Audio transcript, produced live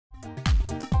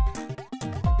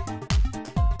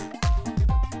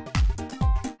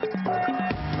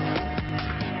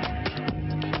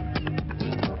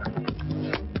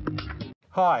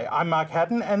Hi, I'm Mark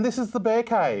Hadden and this is the Bear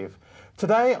Cave.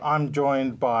 Today I'm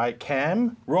joined by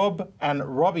Camm, Rob and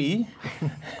Robbie.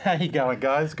 How you going,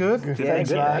 guys? Good? Good. Yeah,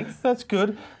 thanks, Mark. That's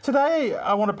good. Today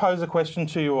I want to pose a question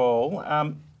to you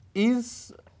all.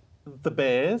 Is the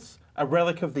Bears a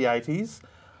relic of the 80s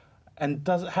and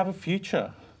does it have a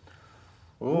future?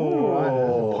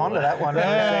 Ooh, ponder that one.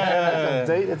 Yeah.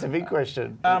 That's a big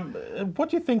question. What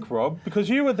do you think, Rob? Because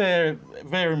you were there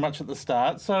very much at the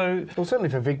start, so... Well, certainly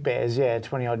for Vic Bears,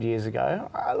 20-odd years ago.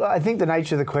 I think the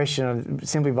nature of the question,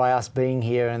 simply by us being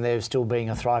here and there still being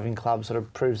a thriving club, sort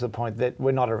of proves the point that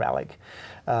we're not a relic.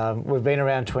 We've been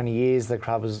around 20 years, the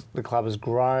club has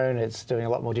grown, it's doing a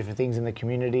lot more different things in the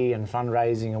community and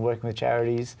fundraising and working with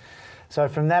charities. So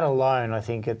from that alone, I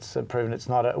think it's proven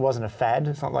it wasn't a fad.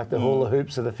 It's not like the hula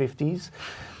hoops of the 50s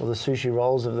or the sushi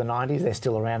rolls of the 90s. They're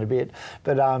still around a bit.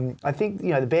 But I think,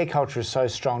 the bear culture is so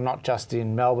strong, not just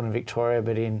in Melbourne and Victoria,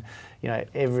 but in,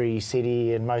 every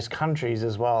city and most countries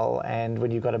as well. And when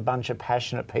you've got a bunch of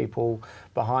passionate people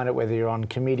behind it, whether you're on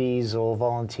committees or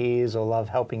volunteers or love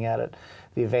helping out at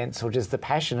the events or just the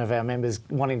passion of our members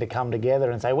wanting to come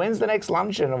together and say, when's the next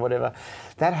luncheon or whatever,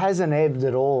 that hasn't ebbed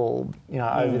at all,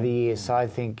 over the years. So I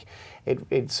think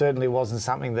it certainly wasn't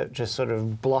something that just sort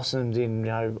of blossomed in,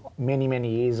 many, many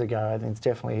years ago. I think it's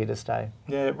definitely here to stay.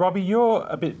 Yeah, Robbie, you're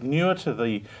a bit newer to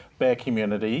the bear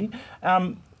community.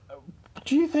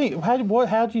 Do you think, how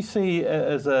do you see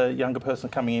as a younger person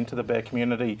coming into the bear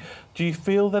community, do you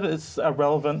feel that it's a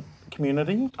relevant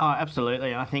community? Oh,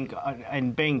 absolutely. I think,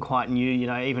 and being quite new,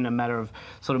 even a matter of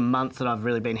sort of months that I've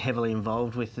really been heavily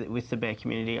involved with the bear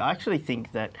community, I actually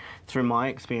think that through my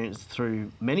experience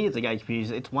through many of the gay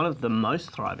communities, it's one of the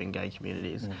most thriving gay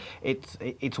communities.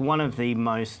 It's one of the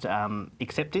most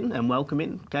accepting and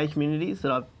welcoming gay communities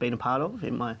that I've been a part of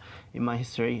in my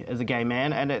history as a gay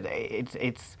man, and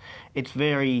it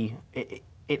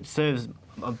serves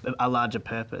a larger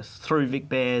purpose through Vic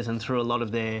Bears and through a lot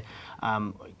of their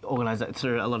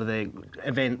through a lot of their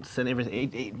events and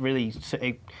everything. It really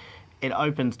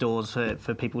opens doors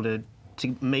for people to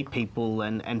meet people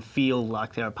and feel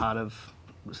like they're a part of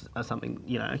something,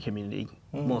 a community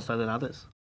more so than others.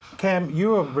 Camm, you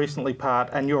were recently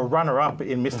and you're a runner-up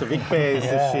in Mr. Vic Bears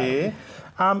this year.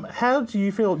 How do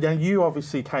you feel? You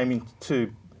obviously came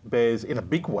into Bears in a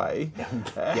big way.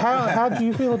 How do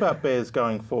you feel about Bears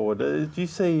going forward? Do you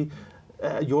see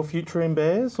your future in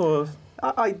Bears, or...?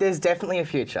 There's definitely a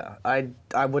future.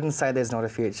 I wouldn't say there's not a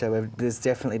future. There's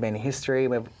definitely been a history.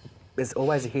 There's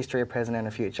always a history, a present and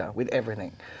a future with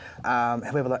everything.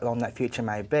 However long that future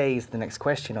may be is the next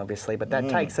question, obviously, but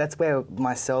that's where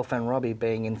myself and Robbie,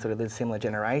 being in sort of the similar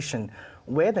generation,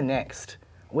 we're the next.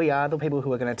 We are the people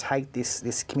who are going to take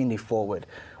this community forward.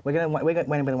 We're going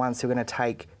to be the ones who are going to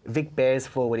take Vic Bears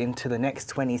forward into the next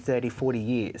 20, 30, 40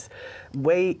 years.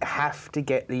 We have to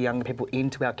get the younger people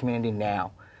into our community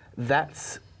now.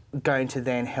 That's going to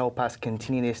then help us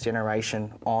continue this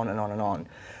generation on and on and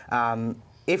on.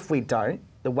 If we don't,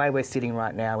 the way we're sitting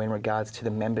right now in regards to the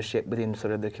membership within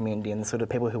sort of the community and the sort of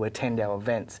people who attend our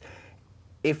events,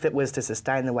 if it was to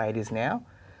sustain the way it is now,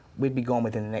 we'd be gone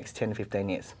within the next 10 to 15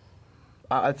 years.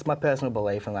 It's my personal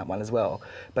belief on that one as well.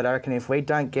 But I reckon if we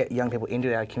don't get young people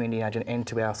into our community and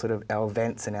into our sort of our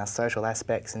events and our social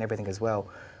aspects and everything as well,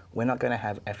 we're not going to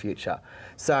have a future.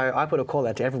 So I put a call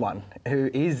out to everyone who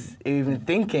is even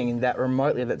thinking that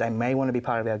remotely that they may want to be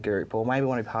part of our group or maybe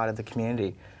want to be part of the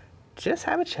community. Just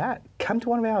have a chat. Come to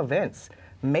one of our events.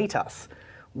 Meet us.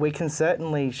 We can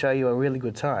certainly show you a really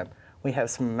good time. We have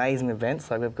some amazing events.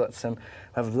 Like we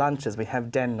have lunches, we have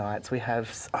den nights, we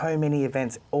have so many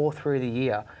events all through the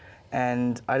year.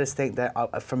 And I just think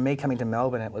that for me coming to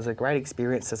Melbourne, it was a great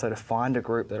experience to sort of find a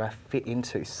group that I fit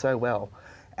into so well.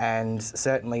 And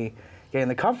certainly getting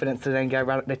the confidence to then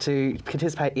go to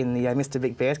participate in the Mr.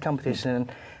 Vic Bears competition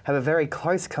and have a very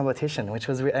close competition, which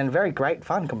was and very great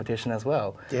fun competition as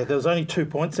well. Yeah, there was only 2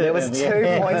 points there. There was 2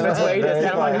 points between us,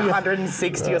 down like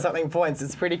 160 or something points.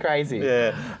 It's pretty crazy.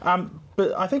 Yeah,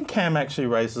 but I think Camm actually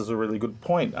raises a really good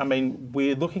point. I mean,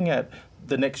 we're looking at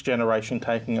the next generation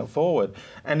taking it forward,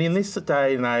 and in this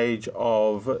day and age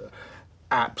of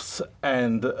apps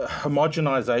and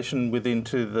homogenisation within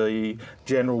to the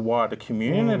general wider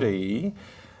community,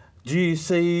 do you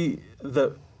see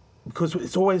that, because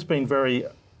it's always been very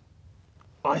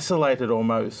isolated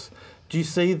almost, do you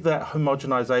see that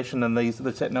homogenisation and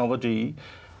the technology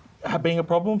being a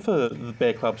problem for the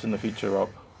bear clubs in the future, Rob?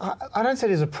 I don't say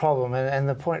there's a problem, and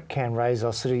the point Camm raised, I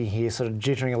was sitting here sort of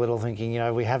jittering a little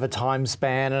thinking, we have a time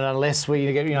span, and unless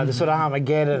we get, the sort of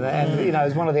Armageddon, and,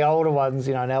 as one of the older ones,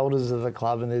 and elders of the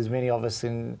club, and there's many of us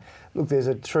look, there's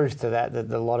a truth to that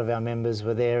a lot of our members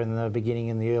were there in the beginning,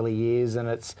 in the early years, and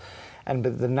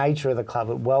but the nature of the club,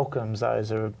 it welcomes those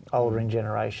who are older in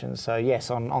generations. So yes,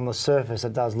 on the surface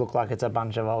it does look like it's a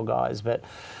bunch of old guys, but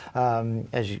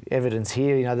as evidence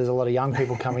here, you know, there's a lot of young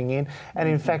people coming in. And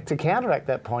in fact, to counteract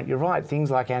that point, you're right,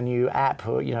 things like our new app,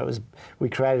 you know, we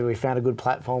found a good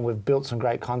platform, we've built some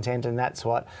great content, and that's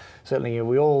what, certainly,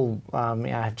 we all you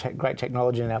know, have great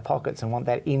technology in our pockets and want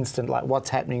that instant, like, what's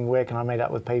happening, where can I meet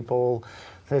up with people,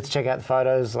 let's check out the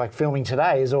photos. Like filming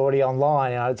today is already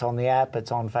online, you know, it's on the app,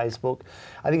 it's on Facebook.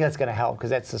 I think that's going to help because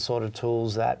that's the sort of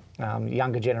tools that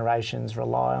younger generations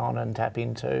rely on and tap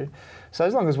into. So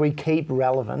as long as we keep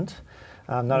relevant,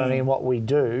 not only in what we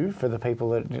do for the people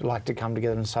that like to come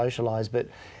together and socialise, but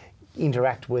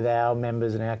interact with our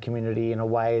members and our community in a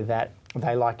way that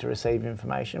they like to receive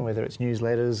information, whether it's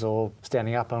newsletters or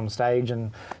standing up on stage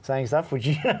and saying stuff, which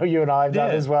you and I have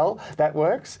done as well. That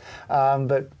works.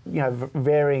 But you know,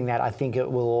 varying that, I think it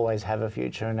will always have a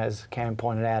future. And as Camm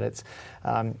pointed out, it's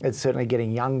certainly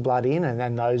getting young blood in, and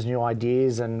then those new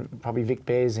ideas, and probably Vic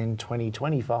Bears in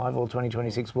 2025 or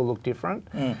 2026 will look different,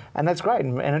 and that's great,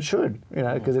 and it should, you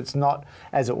know, because it's not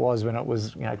as it was when it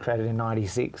was, you know, created in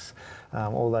 '96,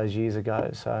 all those years ago.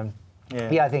 So.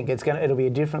 Yeah, I think it'll be a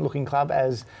different looking club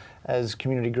as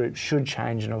community groups should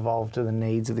change and evolve to the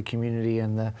needs of the community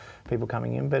and the people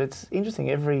coming in. But it's interesting,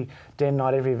 every den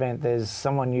night, every event, there's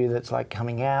someone new that's like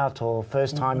coming out, or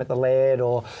first time at the Laird,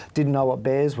 or didn't know what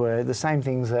bears were. The same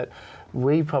things that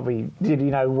we probably did,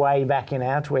 you know, way back in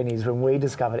our 20s when we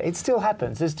discovered it. It still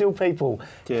happens. There's still people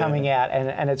coming out,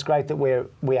 and it's great that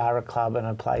we are a club and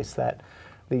a place that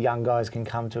the young guys can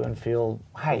come to and feel,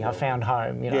 hey, I found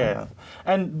home, you know. Yeah,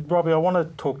 and Robbie, I want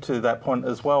to talk to that point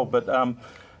as well, but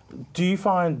do you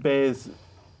find Bears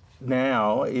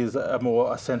now is a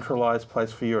more centralised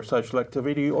place for your social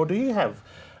activity, or do you have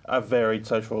a varied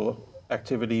social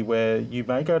activity where you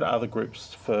may go to other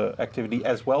groups for activity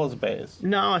as well as Bears?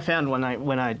 No, I found when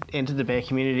I entered the bear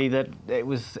community that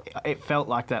it felt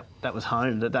like that was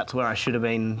home, that's where I should have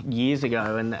been years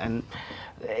ago, and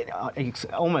it's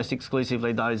almost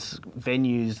exclusively those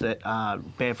venues that are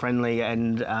bear friendly,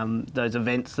 and those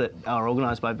events that are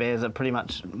organised by bears are pretty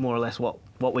much more or less what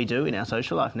we do in our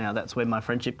social life now. That's where my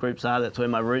friendship groups are, that's where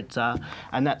my roots are,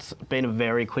 and that's been a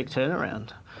very quick turnaround.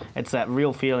 It's that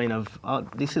real feeling of, oh,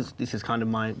 this is kind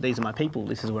of these are my people,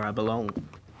 this is where I belong.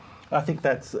 I think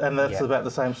that's about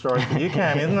the same story for you,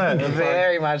 Camm, isn't it?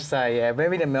 Very much so, yeah.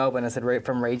 Moving to Melbourne, I said,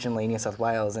 from regionally New South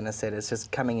Wales, and I said, it's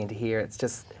just coming into here,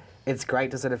 it's great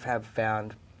to sort of have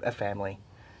found a family.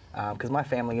 Because my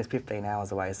family is 15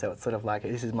 hours away, so it's sort of like,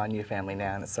 this is my new family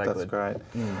now, and it's so good. That's great.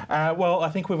 Well, I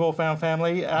think we've all found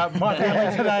family. My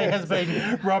family today has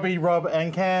been Robbie, Rob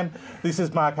and Camm. This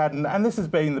is Mark Hadden, and this has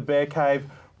been The Bear Cave.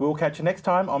 We'll catch you next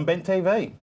time on Bent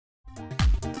TV.